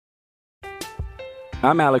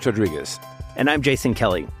I'm Alex Rodriguez. And I'm Jason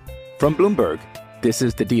Kelly. From Bloomberg, this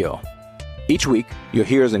is The Deal. Each week, you'll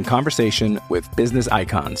hear us in conversation with business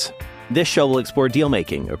icons. This show will explore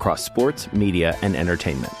deal-making across sports, media, and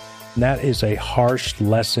entertainment. That is a harsh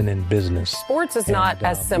lesson in business. Sports is not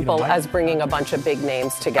as simple as bringing a bunch of big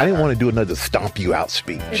names together. I didn't want to do another stomp you out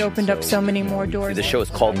speech. It opened up so many more doors. The show is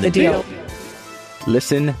called The Deal.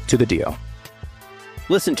 Listen to The Deal.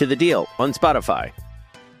 Listen to The Deal on Spotify.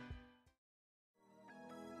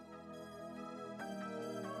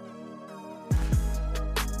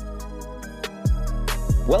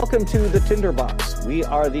 Welcome to the Tinderbox. We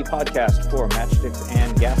are the podcast for Matchsticks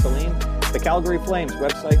and Gasoline, the Calgary Flames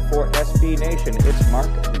website for SB Nation. It's Mark,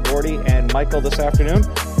 Gordy, and Michael this afternoon.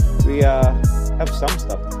 We have some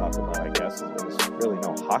stuff to talk about, I guess. There's really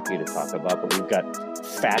no hockey to talk about, but we've got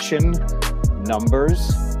fashion,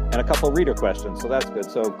 numbers, and a couple reader questions, so that's good.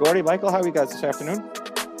 So, Gordy, Michael, how are you guys this afternoon?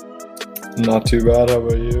 Not too bad. How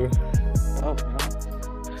about you? Oh,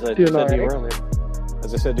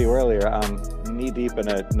 as I said to you earlier, I'm knee-deep in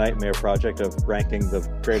a nightmare project of ranking the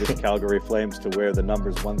greatest Calgary Flames to where the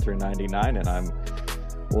numbers 1 through 99, and I'm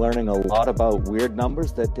learning a lot about weird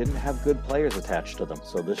numbers that didn't have good players attached to them,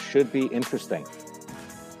 so this should be interesting.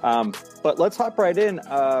 But let's hop right in.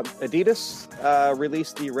 Adidas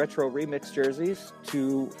released the retro remix jerseys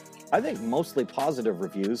to, I think, mostly positive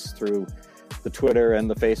reviews through the Twitter and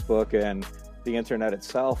the Facebook and the internet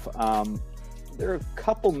itself. There are a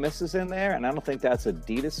couple misses in there, and I don't think that's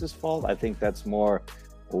Adidas's fault. I think that's more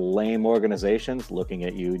lame organizations, looking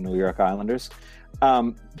at you, New York Islanders.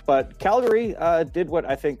 But Calgary did what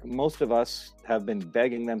I think most of us have been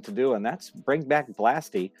begging them to do, and that's bring back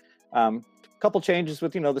Blasty. Couple changes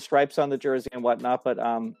with, the stripes on the jersey and whatnot, but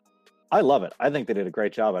I love it. I think they did a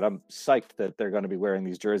great job, and I'm psyched that they're going to be wearing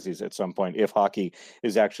these jerseys at some point if hockey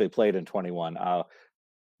is actually played in 21.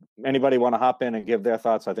 Anybody want to hop in and give their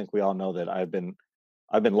thoughts? I think we all know that I've been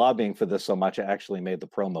lobbying for this so much I actually made the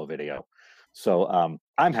promo video. So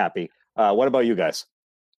I'm happy. What about you guys?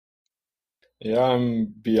 Yeah, I'm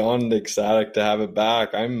beyond ecstatic to have it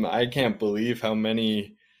back. I can't believe how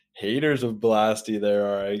many haters of Blasty there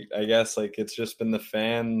are. I guess it's just been the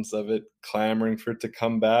fans of it clamoring for it to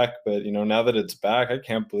come back. But now that it's back, I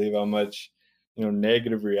can't believe how much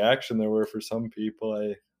negative reaction there were for some people.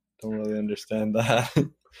 I don't really understand that.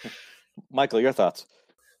 Michael, your thoughts?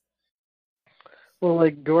 Well,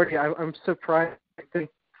 Gordy, I'm surprised. I think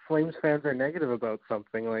Flames fans are negative about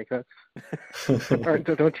something like that.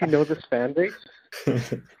 Don't you know this fan base?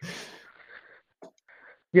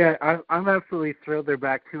 Yeah, I'm absolutely thrilled they're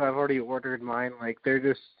back too. I've already ordered mine. They're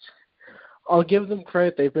just, I'll give them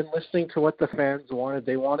credit. They've been listening to what the fans wanted.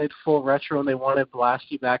 They wanted full retro and they wanted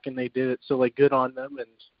Blasty back, and they did it. So good on them, and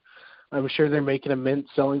I'm sure they're making a mint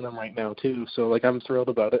selling them right now too. So I'm thrilled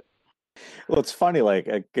about it. Well, it's funny.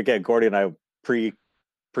 Again, Gordy and I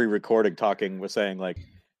pre-recording talking was saying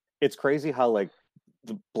it's crazy how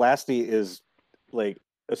the Blasty is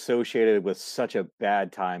associated with such a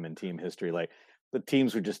bad time in team history. The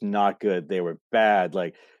teams were just not good. They were bad.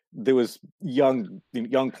 There was young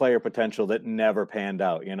player potential that never panned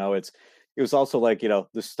out. It was also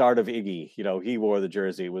the start of Iggy. He wore the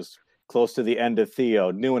jersey. It was close to the end of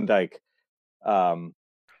Theo. Nieuwendyk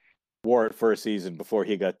wore it for a season before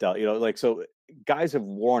he got dealt. So guys have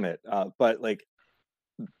worn it, but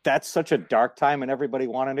that's such a dark time and everybody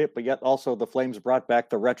wanted it, but yet also the Flames brought back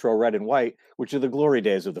the retro red and white, which are the glory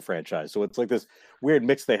days of the franchise. So it's this weird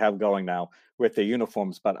mix they have going now with the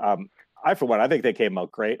uniforms. But for one, I think they came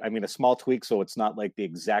out great. I mean, a small tweak, so it's not the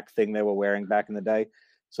exact thing they were wearing back in the day.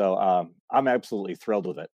 So I'm absolutely thrilled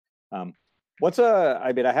with it.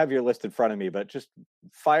 I have your list in front of me, but just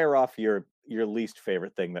fire off your least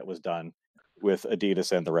favorite thing that was done with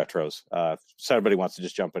Adidas and the retros. So everybody wants to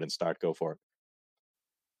just jump in and start, go for it.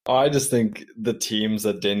 Oh, I just think the teams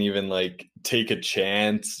that didn't even take a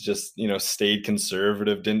chance, just stayed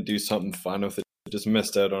conservative, didn't do something fun with it, just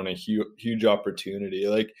missed out on a huge opportunity.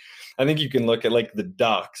 I think you can look at the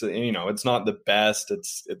Ducks. It's not the best.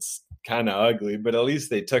 It's kind of ugly, but at least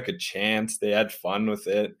they took a chance. They had fun with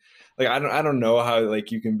it. I don't know how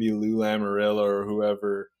you can be Lou Lamoriello or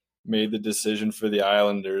whoever made the decision for the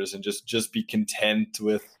Islanders and just be content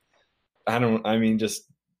with just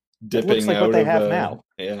dipping it looks out what they of have now.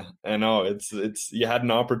 Yeah, I know. It's you had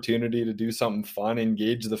an opportunity to do something fun,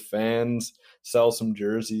 engage the fans, sell some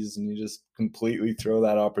jerseys, and you just completely throw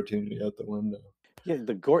that opportunity out the window. Yeah,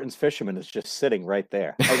 the Gorton's Fisherman is just sitting right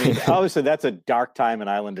there. I mean, obviously that's a dark time in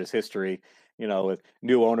Islanders history, with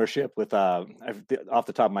new ownership, with off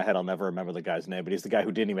the top of my head, I'll never remember the guy's name, but he's the guy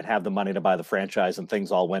who didn't even have the money to buy the franchise and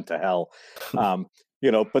things all went to hell.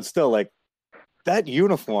 But still that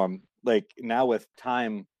uniform like now with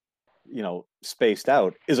time, spaced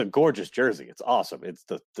out, is a gorgeous jersey. It's awesome. It's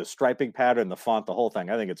the striping pattern, the font, the whole thing.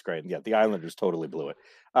 I think it's great. And yeah, the Islanders totally blew it.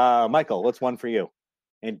 Michael, what's one for you?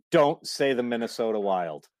 And don't say the Minnesota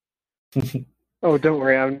Wild. Oh, don't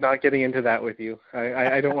worry. I'm not getting into that with you.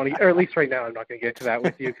 I don't want to, or at least right now, I'm not going to get to that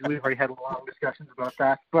with you because we've already had long discussions about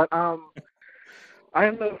that. But I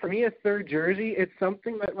don't know. For me, a third jersey, it's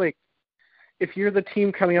something that, like, if you're the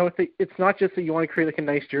team coming out with it, it's not just that you want to create like a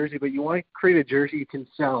nice jersey, but you want to create a jersey you can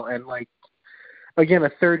sell. And like, again,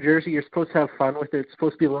 a third jersey, you're supposed to have fun with it. It's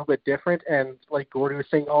supposed to be a little bit different. And like Gordy was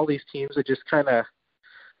saying, all these teams that just kind of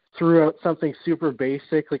threw out something super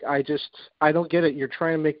basic. Like, I don't get it. You're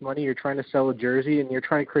trying to make money. You're trying to sell a jersey, and you're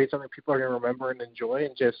trying to create something people are going to remember and enjoy.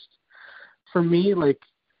 And just, for me, like,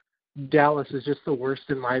 Dallas is just the worst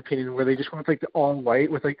in my opinion, where they just went like the all white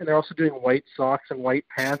with like, and they're also doing white socks and white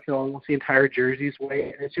pants, and almost the entire jersey's white.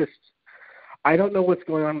 And it's just, I don't know what's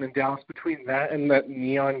going on in Dallas between that and that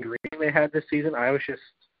neon green they had this season. I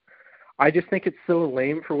just think it's so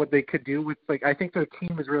lame for what they could do with, like, I think their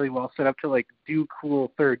team is really well set up to like do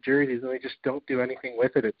cool third jerseys, and they just don't do anything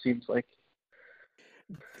with it. It seems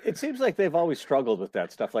like they've always struggled with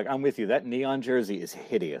that stuff. Like, I'm with you. That neon jersey is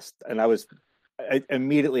hideous, and I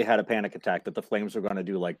immediately had a panic attack that the Flames were going to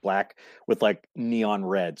do like black with like neon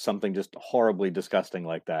red, something just horribly disgusting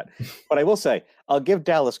like that. But I will say, I'll give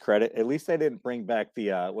Dallas credit. At least they didn't bring back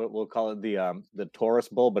the what we'll call it, the Taurus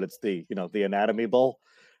bull, but it's the the anatomy bull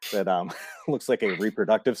that looks like a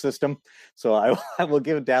reproductive system. So I will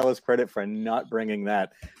give Dallas credit for not bringing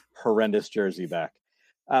that horrendous jersey back.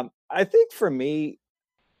 I think for me,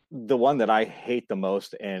 the one that I hate the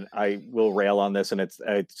most, and I will rail on this, and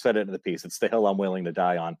I said it in the piece, it's the hill I'm willing to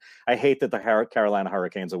die on. I hate that the Carolina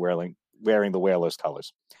Hurricanes are wearing the Whalers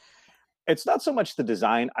colors. It's not so much the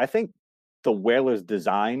design. I think the Whalers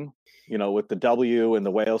design, with the W and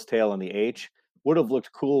the whale's tail and the H, would have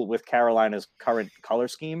looked cool with Carolina's current color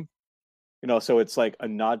scheme. So it's like a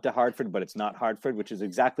nod to Hartford, but it's not Hartford, which is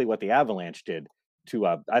exactly what the Avalanche did to,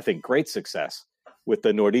 I think, great success with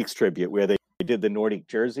the Nordiques tribute, where they did the Nordique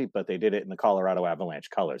jersey, but they did it in the Colorado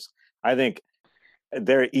Avalanche colors. I think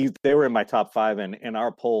they were in my top 5, and in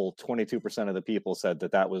our poll, 22% of the people said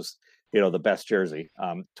that was, the best jersey.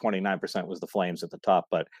 29% was the Flames at the top,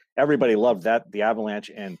 but everybody loved that. The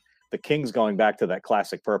Avalanche and the Kings going back to that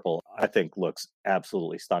classic purple, I think looks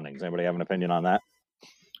absolutely stunning. Does anybody have an opinion on that?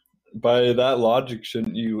 By that logic,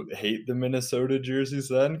 shouldn't you hate the Minnesota jerseys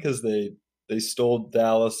then? Because they stole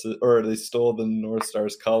Dallas, or they stole the North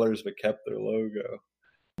Stars colors but kept their logo.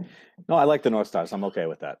 No, I like the North Stars. I'm okay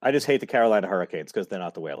with that. I just hate the Carolina Hurricanes because they're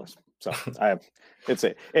not the Whalers. So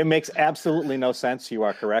it makes absolutely no sense. You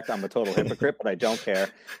are correct. I'm a total hypocrite, but I don't care.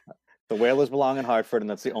 The Whalers belong in Hartford, and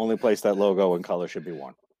that's the only place that logo and color should be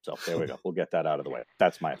worn. So there we go. We'll get that out of the way.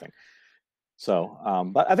 That's my thing. So,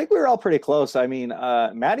 but I think we were all pretty close. I mean,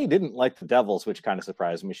 Maddie didn't like the Devils, which kind of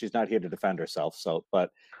surprised me. She's not here to defend herself. So, but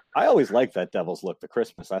I always liked that Devils look, the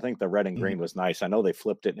Christmas. I think the red and green was nice. I know they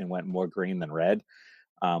flipped it and went more green than red.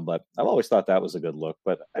 But I've always thought that was a good look.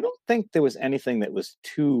 But I don't think there was anything that was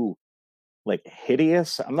too like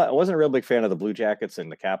hideous. I wasn't a real big fan of the Blue Jackets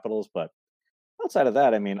and the Capitals, but outside of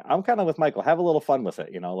that, I mean, I'm kind of with Michael. Have a little fun with it.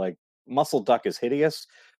 Like Muscle Duck is hideous,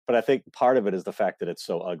 but I think part of it is the fact that it's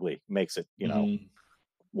so ugly makes it,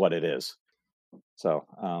 what it is. So,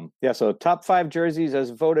 so top 5 jerseys as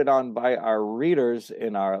voted on by our readers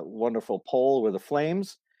in our wonderful poll were the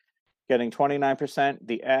Flames getting 29%,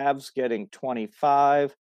 the Avs getting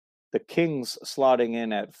 25%, the Kings slotting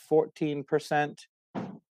in at 14%,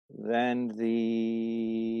 then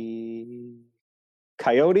the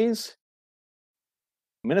Coyotes,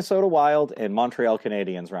 Minnesota Wild, and Montreal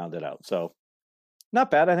Canadiens rounded out. So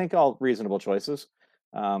not bad. I think all reasonable choices.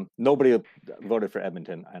 Nobody voted for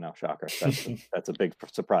Edmonton. I know, shocker. That's a big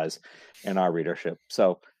surprise in our readership.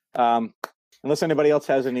 So unless anybody else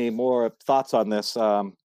has any more thoughts on this,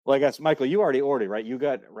 well, I guess, Michael, you already ordered, right? You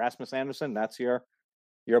got Rasmus Anderson. That's your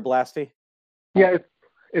Blasty? Yeah,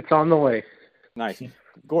 it's on the way. Nice.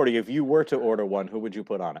 Gordy, if you were to order one, who would you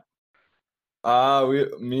put on it?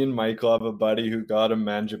 Me and Michael have a buddy who got a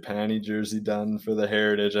Mangiapane jersey done for the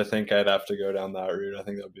Heritage. I think I'd have to go down that route. I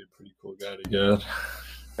think that'd be a pretty cool guy to get.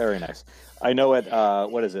 Very nice. I know at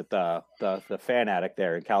what is it? The Fan Attic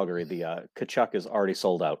there in Calgary, the Kachuk is already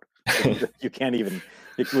sold out. You can't even,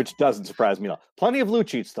 which doesn't surprise me at all. Plenty of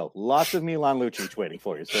Lucic though. Lots of Milan Lucic waiting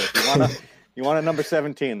for you. So if you want a number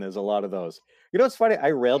 17, there's a lot of those. You know what's funny? I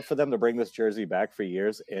railed for them to bring this jersey back for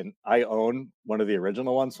years, and I own one of the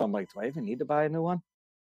original ones. So I'm like, do I even need to buy a new one?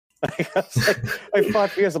 I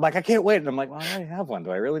fought fears. I'm like, I can't wait. And I'm like, well, I already have one.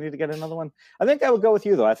 Do I really need to get another one? I think I would go with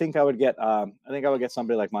you though. I think I would get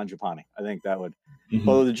somebody like Mangiapane. I think that would.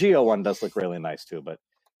 Although the Gio one does look really nice too, but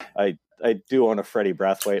I do own a Freddie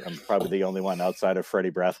Brathwaite. I'm probably the only one outside of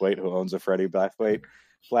Freddie Brathwaite who owns a Freddie Brathwaite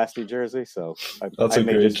Blasty jersey. So that's a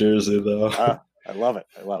great jersey though. I love it.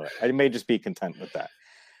 I may just be content with that.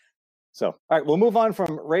 So, all right, we'll move on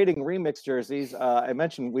from rating remix jerseys. I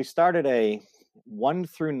mentioned we started a 1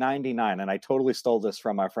 through 99, and I totally stole this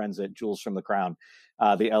from our friends at Jewels from the Crown,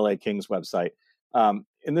 the LA Kings website.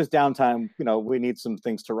 In this downtime, we need some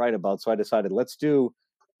things to write about. So I decided let's do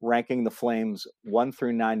ranking the Flames 1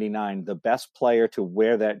 through 99, the best player to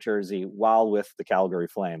wear that jersey while with the Calgary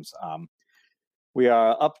Flames. We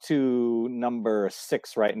are up to number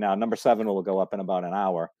 6 right now. Number 7 will go up in about an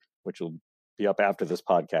hour, which will be up after this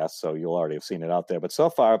podcast, so you'll already have seen it out there. But so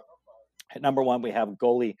far, at number 1, we have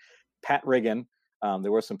goalie Pat Riggin.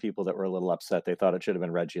 There were some people that were a little upset. They thought it should have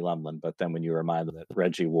been Reggie Lumlin, but then when you remind them that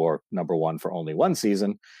Reggie wore number 1 for only one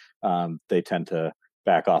season, they tend to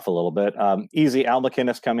back off a little bit. Easy Al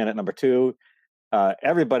MacInnis come in at number 2.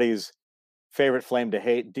 Everybody's favorite Flame to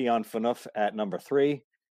hate, Dion Phaneuf at number 3.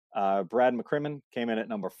 Brad McCrimmon came in at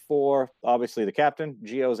number 4. Obviously the captain.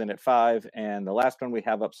 Gio's in at 5. And the last one we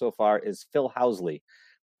have up so far is Phil Housley,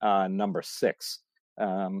 number 6.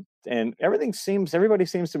 And everybody seems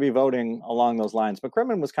to be voting along those lines.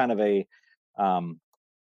 McCrimmon was kind of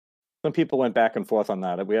some people went back and forth on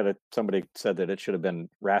that. Somebody said that it should have been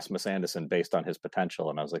Rasmus Anderson based on his potential.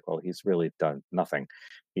 And I was like, well, he's really done nothing.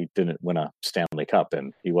 He didn't win a Stanley Cup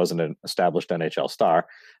and he wasn't an established NHL star,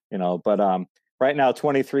 but, right now,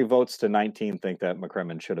 23 votes to 19 think that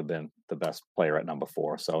McCrimmon should have been the best player at number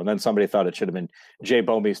 4. So, and then somebody thought it should have been Jay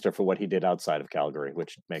Bouwmeester for what he did outside of Calgary,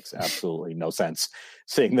 which makes absolutely no sense,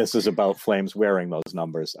 seeing this is about Flames wearing those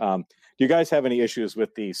numbers. Do you guys have any issues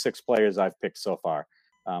with the 6 players I've picked so far?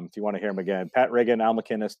 If you want to hear them again, Pat Riggin, Al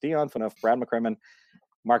MacInnis, Dion Phaneuf, Brad McCrimmon,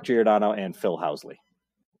 Mark Giordano, and Phil Housley.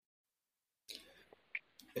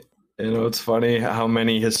 It's funny how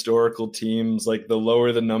many historical teams, like the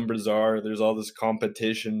lower the numbers are, there's all this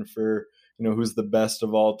competition for, who's the best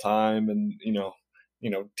of all time. And,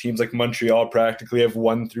 teams like Montreal practically have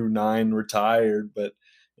 1 through 9 retired. But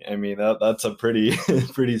I mean, that's a pretty,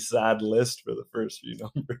 pretty sad list for the first few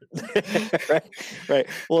numbers. Right.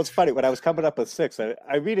 Well, it's funny. When I was coming up with 6, I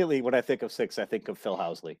immediately, when I think of 6, I think of Phil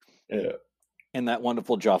Housley. Yeah. And that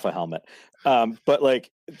wonderful Jaffa helmet. But like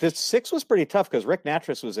this 6 was pretty tough because Rick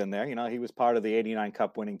Nattrass was in there. He was part of the 89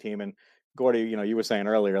 Cup winning team. And Gordy, you were saying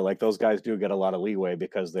earlier, like those guys do get a lot of leeway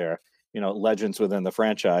because they're, legends within the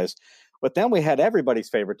franchise. But then we had everybody's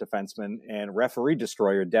favorite defenseman and referee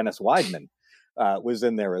destroyer, Dennis Weidman, was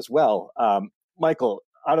in there as well. Michael,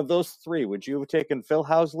 out of those 3, would you have taken Phil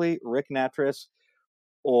Housley, Rick Nattrass,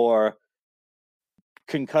 or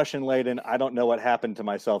concussion-laden, I don't know what happened to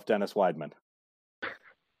myself, Dennis Weidman?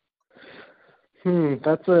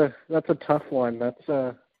 That's a tough one.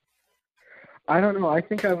 I don't know. I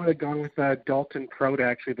think I would have gone with Dalton Prout,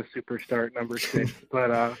 actually, the superstar at number 6.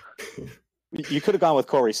 But you could have gone with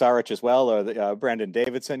Corey Sarich as well, or Brandon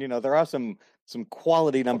Davidson. There are some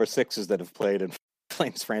quality number 6s that have played in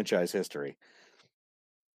Flames franchise history.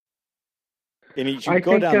 And I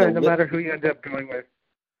think no matter who you end up going with,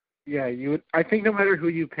 you would. I think no matter who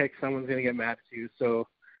you pick, someone's going to get mad at you. So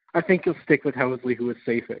I think you'll stick with Housley, who is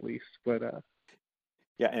safe at least. But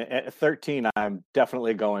yeah, at 13, I'm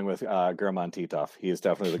definitely going with German Titov. He is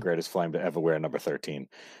definitely the greatest Flame to ever wear number 13.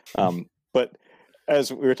 But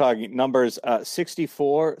as we were talking, numbers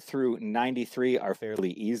 64 through 93 are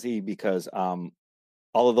fairly easy because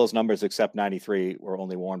all of those numbers except 93 were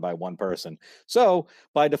only worn by one person. So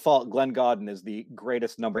by default, Glenn Gaudin is the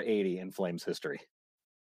greatest number 80 in Flames history.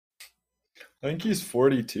 I think he's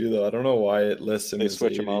 42 though. I don't know why it lists him. They as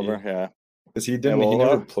switch 80. him over, yeah. Because he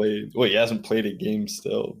never played. Well, he hasn't played a game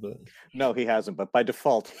still, but no, he hasn't. But by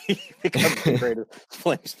default, he becomes the greatest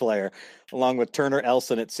Flames player, along with Turner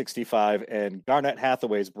Elson at 65 and Garnett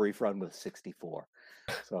Hathaway's brief run with 64.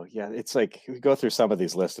 So yeah, it's like we go through some of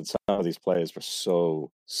these lists, and some of these players were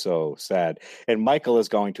so sad. And Michael is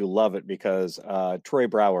going to love it because Troy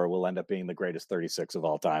Brouwer will end up being the greatest 36 of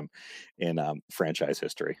all time in franchise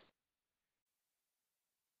history.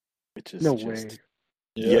 Which is no just, way.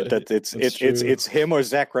 Yeah, it's him or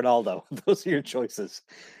Zach Ronaldo. Those are your choices.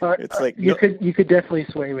 It's like you could definitely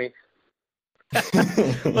sway me.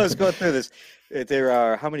 Let's go through this. There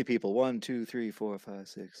are how many people? 1, 2, 3, 4, 5,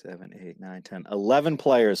 6, 7, 8, 9, 10. 11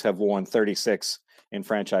 players have worn 36 in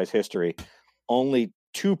franchise history. Only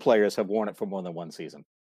 2 players have worn it for more than one season.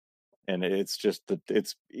 And it's just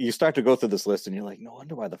that you start to go through this list and you're like, no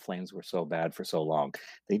wonder why the Flames were so bad for so long.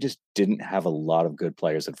 They just didn't have a lot of good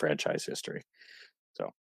players in franchise history. So,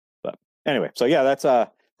 but anyway, so yeah, that's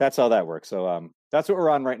how that works. So that's what we're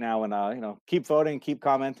on right now. And keep voting, keep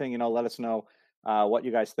commenting. Let us know what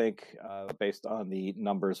you guys think based on the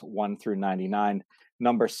numbers 1 through 99.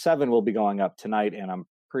 Number 7 will be going up tonight, and I'm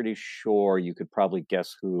pretty sure you could probably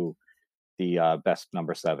guess who the best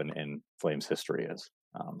number 7 in Flames history is.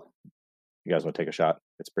 You guys want to take a shot?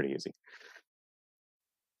 It's pretty easy.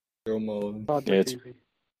 Joe Mullen.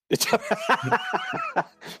 It's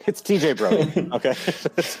TJ Brody. Okay.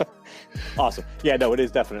 Awesome. Yeah, no, it is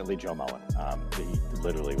definitely Joe Mullen. He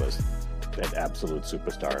literally was an absolute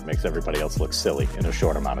superstar. It makes everybody else look silly in a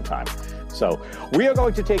short amount of time. So we are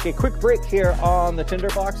going to take a quick break here on the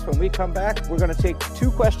Tinderbox. When we come back, we're going to take 2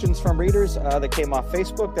 questions from readers that came off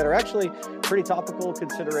Facebook that are actually pretty topical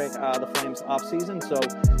considering the Flames off season. So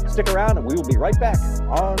stick around and we will be right back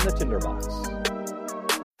on the Tinderbox.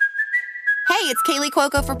 Hey, it's Kaylee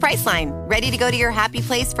Cuoco for Priceline. Ready to go to your happy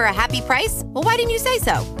place for a happy price? Well, why didn't you say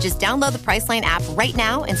so? Just download the Priceline app right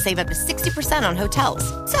now and save up to 60% on hotels.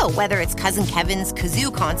 So whether it's Cousin Kevin's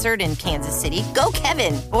Kazoo Concert in Kansas City, go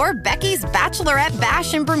Kevin, or Becky's Bachelorette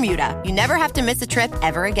Bash in Bermuda, you never have to miss a trip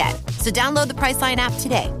ever again. So download the Priceline app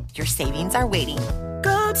today. Your savings are waiting.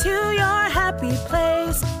 Go to your happy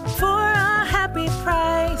place for a happy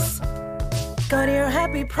price. Go to your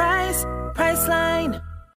happy price, Priceline.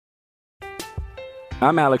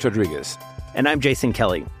 I'm Alex Rodriguez. And I'm Jason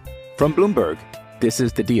Kelly. From Bloomberg, this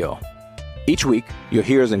is The Deal. Each week, you'll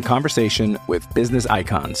hear us in conversation with business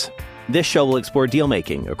icons. This show will explore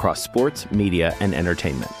deal-making across sports, media, and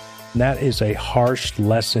entertainment. And that is a harsh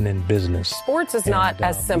lesson in business. Sports is not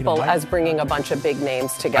as simple as bringing a bunch of big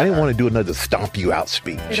names together. I didn't want to do another stomp you out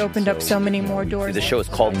speech. It opened up so many more doors. The show is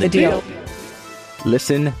called The Deal.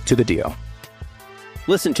 Listen to The Deal.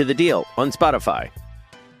 Listen to The Deal on Spotify.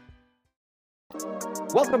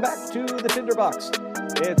 Welcome back to the Tinderbox.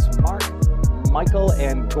 It's Mark, Michael,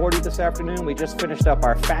 and Gordy this afternoon. We just finished up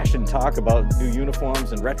our fashion talk about new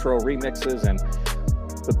uniforms and retro remixes and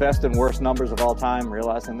the best and worst numbers of all time,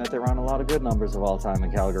 realizing that there aren't a lot of good numbers of all time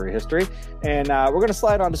in Calgary history. And we're going to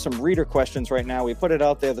slide on to some reader questions right now. We put it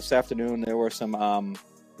out there this afternoon. There were some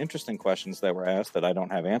interesting questions that were asked that I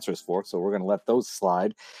don't have answers for, so we're going to let those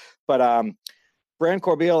slide. But Brand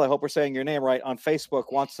Corbeil, I hope we're saying your name right, on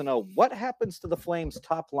Facebook wants to know what happens to the Flames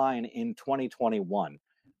top line in 2021.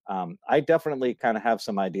 I definitely kind of have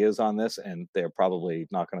some ideas on this, and they're probably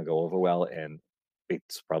not going to go over well, and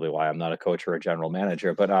it's probably why I'm not a coach or a general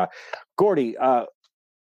manager. But Gordy,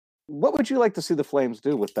 what would you like to see the Flames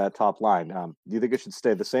do with that top line? Do you think it should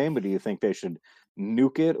stay the same, or do you think they should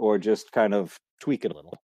nuke it or just kind of tweak it a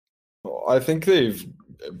little? I think they've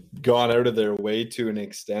gone out of their way to an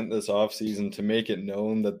extent this offseason to make it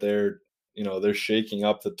known that they're shaking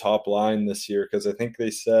up the top line this year, because I think they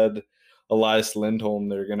said Elias Lindholm,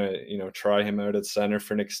 they're going to, try him out at center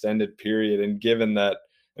for an extended period. And given that,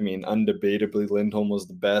 undebatably Lindholm was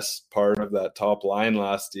the best part of that top line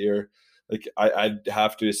last year, like I'd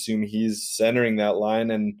have to assume he's centering that line.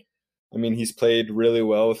 And he's played really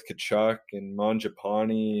well with Tkachuk and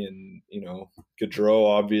Mangiapane and, Gaudreau,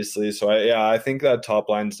 obviously. So I think that top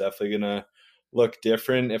line is definitely going to look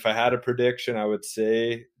different. If I had a prediction, I would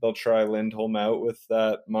say they'll try Lindholm out with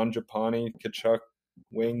that Mangiapane Tkachuk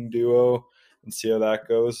wing duo and see how that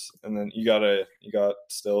goes. And then you got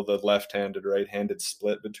still the left-handed, right-handed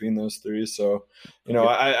split between those three. So,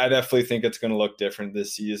 I definitely think it's going to look different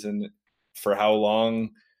this season. For how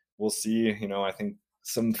long, we'll see. I think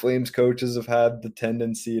some Flames coaches have had the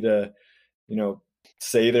tendency to,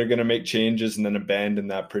 say they're going to make changes and then abandon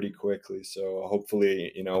that pretty quickly. So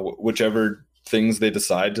hopefully, whichever things they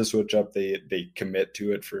decide to switch up, they commit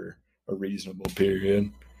to it for a reasonable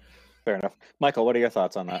period. Fair enough. Michael, what are your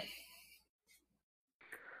thoughts on that?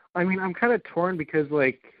 I'm kind of torn because,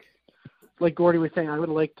 like Gordy was saying, I would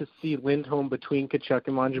like to see Lindholm between Tkachuk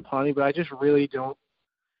and Mangiapane, but I just really don't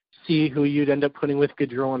see who you'd end up putting with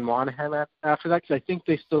Gaudreau and Monahan after that, because I think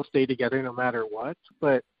they still stay together no matter what.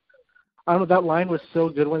 But I don't know, that line was so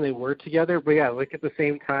good when they were together. But yeah, like at the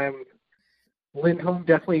same time, Lindholm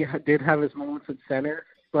definitely did have his moments at center.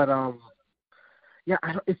 But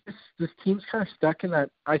it's just, this team's kind of stuck in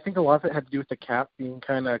that. I think a lot of it had to do with the cap being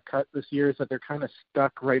kind of cut this year, is that they're kind of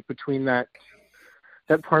stuck right between that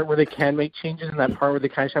part where they can make changes and that part where they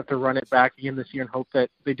kind of have to run it back again this year and hope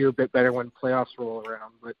that they do a bit better when playoffs roll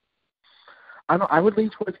around. But I would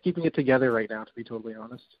lean towards keeping it together right now, to be totally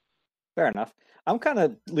honest. Fair enough. I'm kind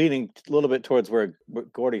of leaning a little bit towards where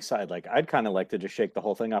Gordy's side. Like, I'd kind of like to just shake the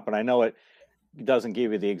whole thing up. And I know doesn't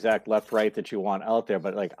give you the exact left-right that you want out there.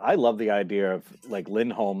 But like, I love the idea of like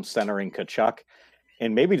Lindholm centering Tkachuk,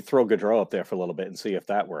 and maybe throw Gaudreau up there for a little bit and see if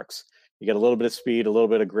that works. You get a little bit of speed, a little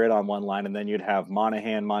bit of grit on one line, and then you'd have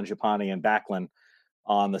Monahan, Mangiapane, and Backlund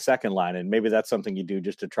on the second line. And maybe that's something you do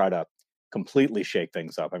just to try to completely shake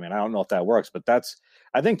things up. I mean, I don't know if that works, but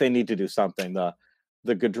I think they need to do something. The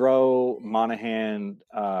Gaudreau, Monahan,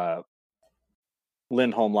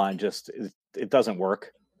 Lindholm line it doesn't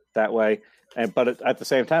work that way. But at the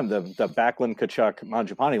same time, the Backlund, Tkachuk,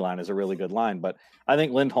 Mangiapane line is a really good line. But I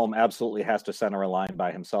think Lindholm absolutely has to center a line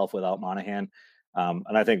by himself without Monahan.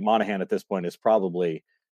 And I think Monahan at this point is probably,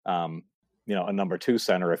 a number 2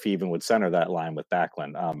 center if he even would center that line with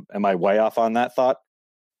Backlund. Am I way off on that thought?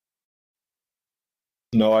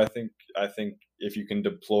 No, I think if you can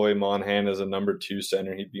deploy Monahan as a number 2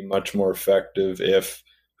 center, he'd be much more effective if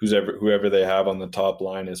whoever they have on the top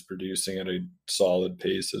line is producing at a solid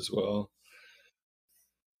pace as well.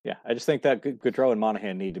 Yeah, I just think that Gaudreau and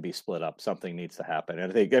Monahan need to be split up. Something needs to happen.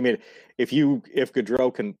 And if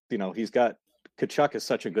Gaudreau can, he's got Tkachuk is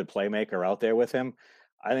such a good playmaker out there with him.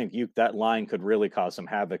 I think that line could really cause some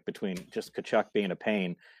havoc between just Tkachuk being a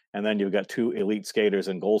pain, and then you've got 2 elite skaters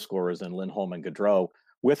and goal scorers in Lindholm and Gaudreau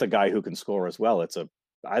with a guy who can score as well.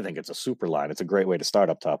 I think it's a super line. It's a great way to start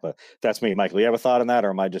up top. That's me, Michael. You have a thought on that,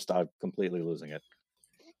 or am I just completely losing it?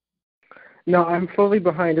 No, I'm fully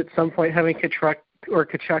behind at some point having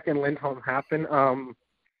Tkachuk and Lindholm happen.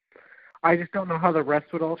 I just don't know how the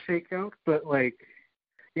rest would all shake out, but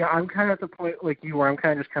I'm kind of at the point like you where I'm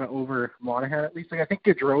kind of just over Monahan at least. I think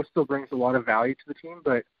Gaudreau still brings a lot of value to the team,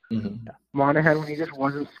 but Monahan, when he just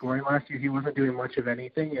wasn't scoring last year, he wasn't doing much of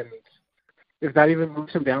anything, and if that even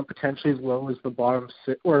moves him down potentially as low as the bottom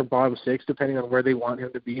 6, depending on where they want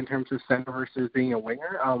him to be in terms of center versus being a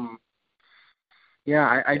winger,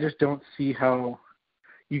 I just don't see how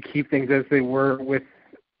you keep things as they were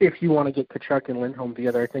if you want to get Tkachuk and Lindholm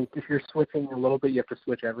together. I think if you're switching a little bit, you have to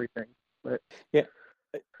switch everything. But yeah,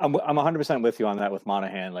 I'm 100% with you on that with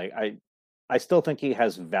Monahan. I still think he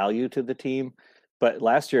has value to the team, but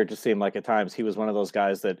last year it just seemed like at times he was one of those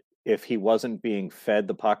guys that if he wasn't being fed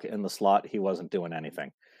the puck in the slot, he wasn't doing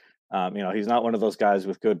anything. He's not one of those guys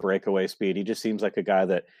with good breakaway speed. He just seems like a guy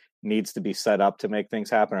that needs to be set up to make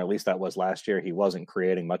things happen, or at least that was last year. He wasn't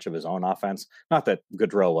creating much of his own offense. Not that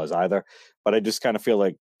Gaudreau was either, but I just kind of feel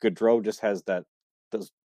like Gaudreau just has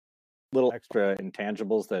those little extra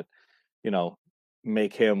intangibles that,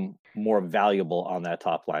 make him more valuable on that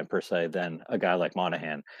top line per se than a guy like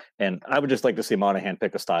Monahan. And I would just like to see Monahan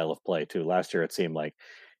pick a style of play too. Last year, it seemed like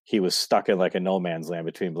he was stuck in a no man's land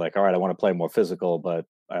between all right, I want to play more physical, but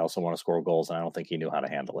I also want to score goals. And I don't think he knew how to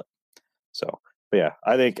handle it. So, but yeah,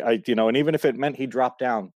 I think and even if it meant he dropped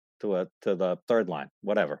down to the third line,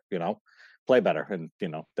 whatever, play better. And,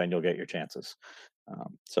 then you'll get your chances.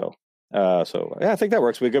 So yeah, I think that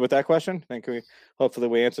works. We good with that question? Hopefully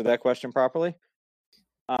we answered that question properly.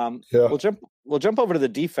 Yeah. We'll jump over to the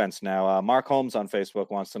defense now. Mark Holmes on Facebook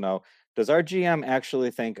wants to know, does our GM actually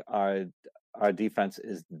think our defense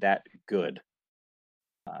is that good?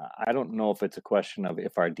 I don't know if it's a question of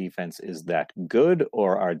if our defense is that good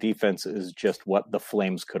or our defense is just what the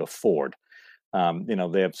Flames could afford.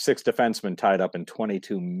 They have 6 defensemen tied up in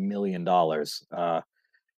 $22 million.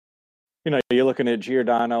 You're looking at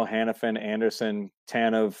Giordano, Hannafin, Anderson,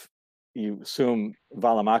 Tanev. You assume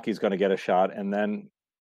Valimaki's going to get a shot, and then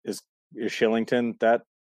is Shillington that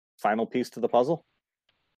final piece to the puzzle?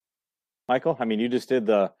 Michael, I mean, you just did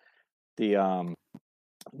the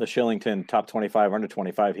Shillington top 25, under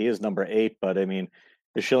 25. He is number 8, but I mean,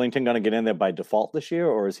 is Shillington going to get in there by default this year,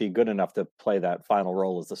 or is he good enough to play that final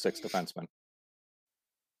role as the 6th defenseman?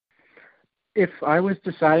 If I was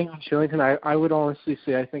deciding on Shillington, I would honestly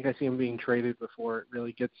say I think I see him being traded before it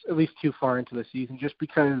really gets at least too far into the season, just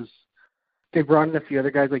because they brought in a few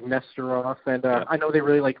other guys like Nesterov, and I know they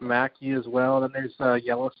really like Mackey as well. Then there's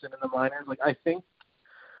Yellowson in the minors. I think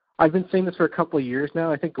I've been saying this for a couple of years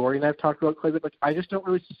now. I think Gordy and I have talked about quite a bit. I just don't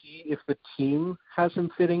really see if the team has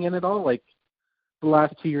him fitting in at all. The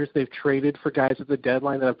last 2 years, they've traded for guys at the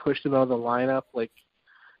deadline that have pushed him out of the lineup.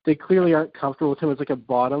 They clearly aren't comfortable with him as a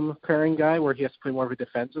bottom pairing guy where he has to play more of a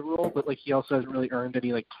defensive role, but he also hasn't really earned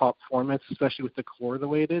any top formats, especially with the core the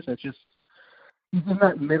way it is. It's just he's in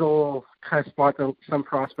that middle kind of spot that some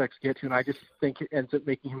prospects get to, and I just think it ends up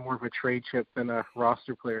making him more of a trade chip than a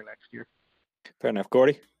roster player next year. Fair enough,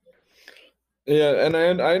 Gordy. Yeah, and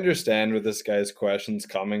I understand where this guy's question's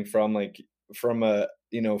coming from. From a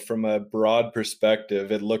broad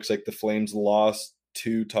perspective, it looks like the Flames lost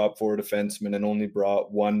 2 top 4 defensemen and only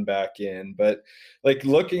brought 1 back in. But like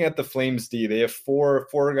looking at the Flames D, they have four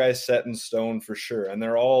guys set in stone for sure. And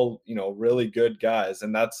they're all, really good guys.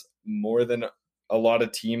 And that's more than a lot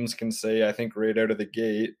of teams can say, I think, right out of the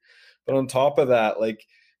gate. But on top of that, like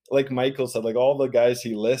Michael said, like all the guys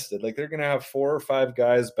he listed, like they're going to have 4 or 5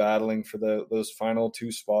 guys battling for those final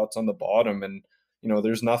 2 spots on the bottom. And,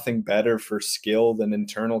 there's nothing better for skill than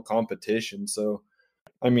internal competition. So,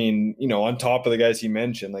 I mean, on top of the guys he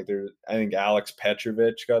mentioned, like I think Alex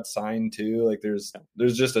Petrovic got signed too. Like there's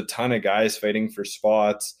just a ton of guys fighting for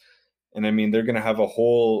spots. And I mean, they're going to have a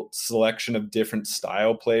whole selection of different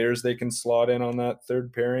style players they can slot in on that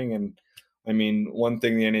third pairing. And I mean, one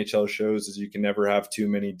thing the NHL shows is you can never have too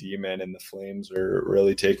many D-men, and the Flames are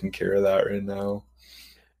really taking care of that right now.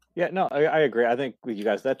 Yeah, no, I agree. I think with you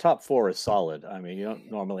guys, that top 4 is solid. I mean, you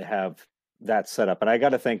don't normally have that set up. And I got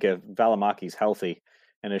to think if Valimaki's healthy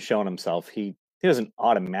and has shown himself, he doesn't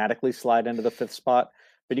automatically slide into the 5th spot,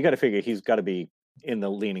 but you got to figure he's got to be in the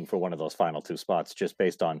leaning for one of those final 2 spots just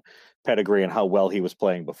based on pedigree and how well he was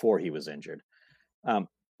playing before he was injured.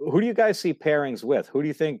 Who do you guys see pairings with? Who do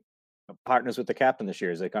you think partners with the captain this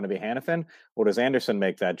year? Is it going to be Hanifin, or does Anderson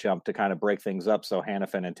make that jump to kind of break things up so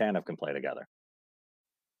Hanifin and Tanev can play together?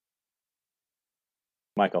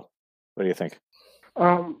 Michael, what do you think?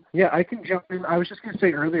 Yeah, I can jump in. I was just going to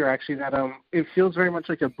say earlier, actually, that it feels very much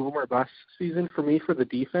like a boom or bust season for me for the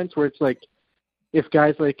defense, where it's like if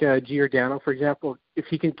guys like Giordano, for example, if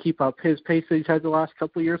he can keep up his pace that he's had the last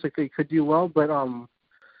couple of years, like they could do well. But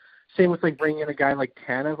same with like bringing in a guy like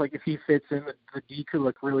Tanev, like if he fits in, the D could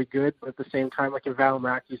look really good. But at the same time, like if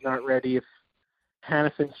Valimaki's not ready, if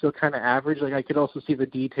Hanifin's still kind of average, like I could also see the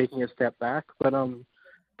D taking a step back. But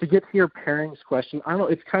to get to your pairings question, I don't know,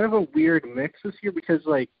 it's kind of a weird mix this year because,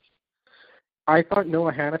 like, I thought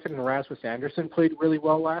Noah Hanifin and Rasmus Anderson played really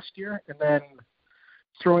well last year, and then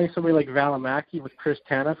throwing somebody like Valimaki with Chris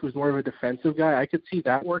Tanev, who's more of a defensive guy, I could see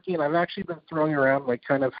that working, and I've actually been throwing around, like,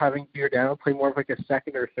 kind of having Giordano play more of, like, a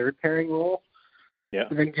second or third pairing role,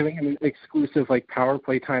 and then giving him exclusive, like, power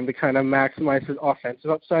play time to kind of maximize his offensive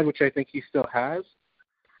upside, which I think he still has.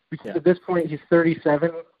 Because at this point, he's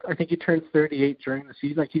 37. I think he turns 38 during the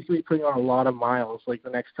season. Like, he's going to be putting on a lot of miles, like, the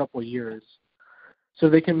next couple of years. So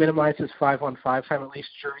they can minimize his 5-on-5 time, at least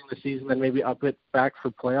during the season, then maybe up it back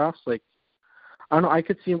for playoffs. Like, I don't know. I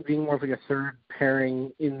could see him being more of, like, a third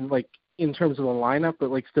pairing in terms of a lineup,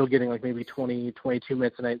 but, like, still getting, like, maybe 20, 22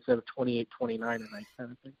 minutes a night instead of 28, 29 a night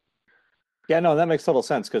kind of thing. Yeah, no, that makes total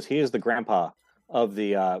sense because he is the grandpa of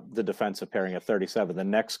the defensive pairing at 37. The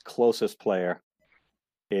next closest player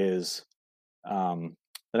is I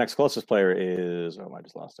just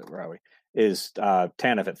lost it. Where are we? Is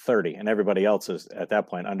Tanev at 30, and everybody else is at that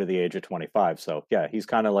point under the age of 25. So yeah, he's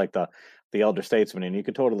kind of like the elder statesman, and you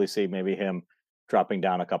could totally see maybe him dropping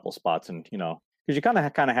down a couple spots, and because you kind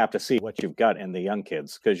of have to see what you've got in the young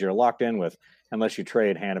kids, because you're locked in with, unless you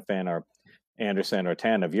trade Hanifin or Anderson or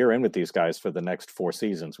Tanev, you're in with these guys for the next 4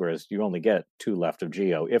 seasons, whereas you only get 2 left of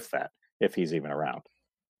Gio, if he's even around.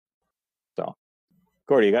 So,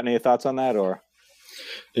 Gordy, you got any thoughts on that, or?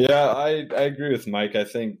 Yeah, I agree with Mike. I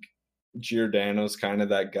think Giordano's kind of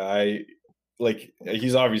that guy. Like,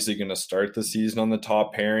 he's obviously going to start the season on the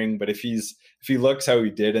top pairing, but if he looks how he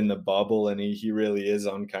did in the bubble, and he really is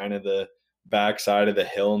on kind of the backside of the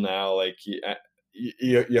hill now, like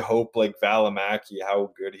you hope like Valimaki,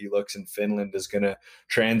 how good he looks in Finland, is going to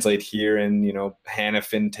translate here, and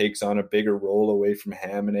Hanifin takes on a bigger role away from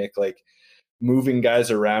Hamonic. Like, moving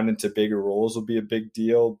guys around into bigger roles will be a big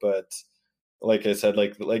deal, but like I said,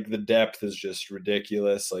 like the depth is just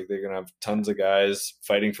ridiculous. Like, they're gonna have tons of guys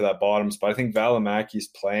fighting for that bottom spot. I think Valimaki's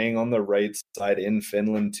playing on the right side in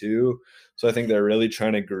Finland too, so I think they're really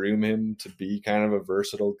trying to groom him to be kind of a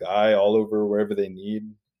versatile guy all over wherever they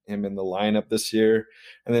need him in the lineup this year.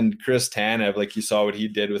 And then Chris Tanev, like, you saw what he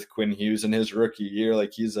did with Quinn Hughes in his rookie year.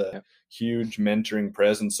 Like, he's a huge mentoring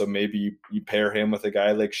presence. So maybe you pair him with a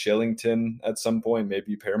guy like Shillington at some point.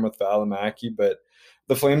 Maybe you pair him with Valimaki. But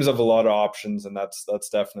the Flames have a lot of options, and that's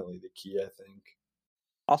definitely the key, I think.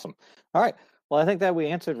 Awesome. All right. Well, I think that we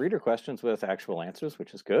answered reader questions with actual answers,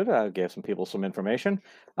 which is good. Gave some people some information.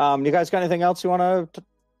 You guys got anything else you want to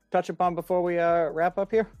touch upon before we wrap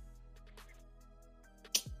up here?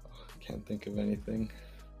 Can't think of anything.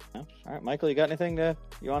 No? All right, Michael, you got anything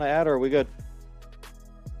you want to add, or are we good?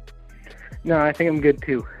 No, I think I'm good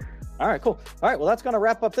too. All right, cool. All right, well, that's going to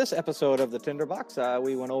wrap up this episode of the Tinderbox.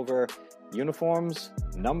 We went over uniforms,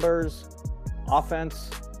 numbers, offense,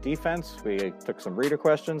 defense. We took some reader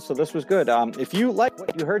questions, so this was good. If you like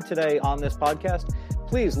what you heard today on this podcast,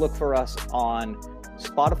 please look for us on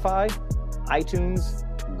Spotify, iTunes,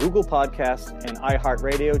 Google Podcasts, and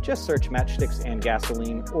iHeartRadio. Just search Matchsticks and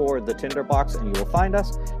Gasoline or The Tinderbox and you will find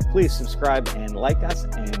us. Please subscribe and like us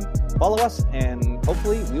and follow us, and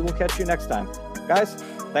hopefully we will catch you next time. Guys,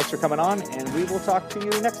 thanks for coming on, and we will talk to you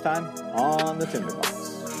next time on The Tinderbox.